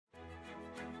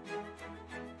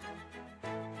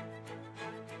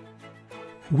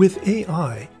With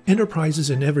AI, enterprises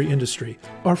in every industry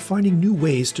are finding new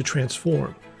ways to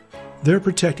transform. They're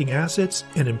protecting assets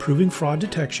and improving fraud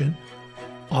detection,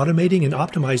 automating and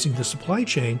optimizing the supply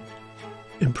chain,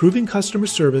 improving customer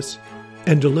service,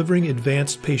 and delivering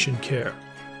advanced patient care.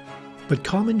 But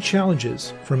common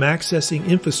challenges, from accessing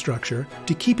infrastructure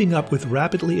to keeping up with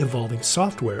rapidly evolving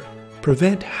software,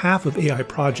 prevent half of AI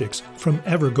projects from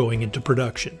ever going into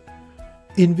production.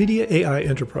 NVIDIA AI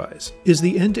Enterprise is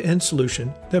the end-to-end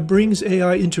solution that brings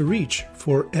AI into reach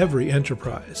for every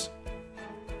enterprise.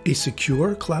 A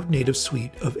secure cloud-native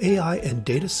suite of AI and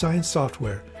data science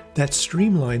software that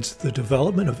streamlines the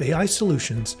development of AI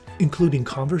solutions, including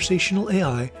conversational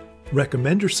AI,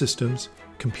 recommender systems,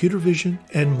 computer vision,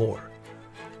 and more.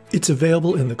 It's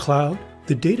available in the cloud,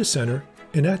 the data center,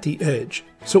 and at the edge,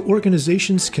 so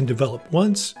organizations can develop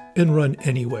once and run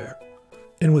anywhere.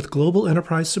 And with global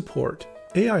enterprise support,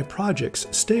 AI projects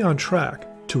stay on track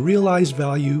to realize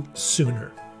value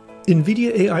sooner.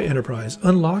 NVIDIA AI Enterprise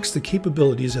unlocks the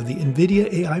capabilities of the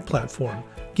NVIDIA AI platform,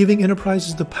 giving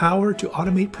enterprises the power to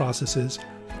automate processes,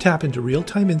 tap into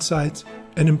real-time insights,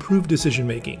 and improve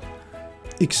decision-making.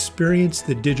 Experience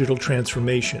the digital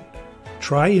transformation.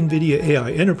 Try NVIDIA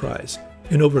AI Enterprise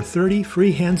in over 30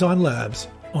 free hands-on labs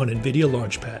on NVIDIA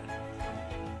Launchpad.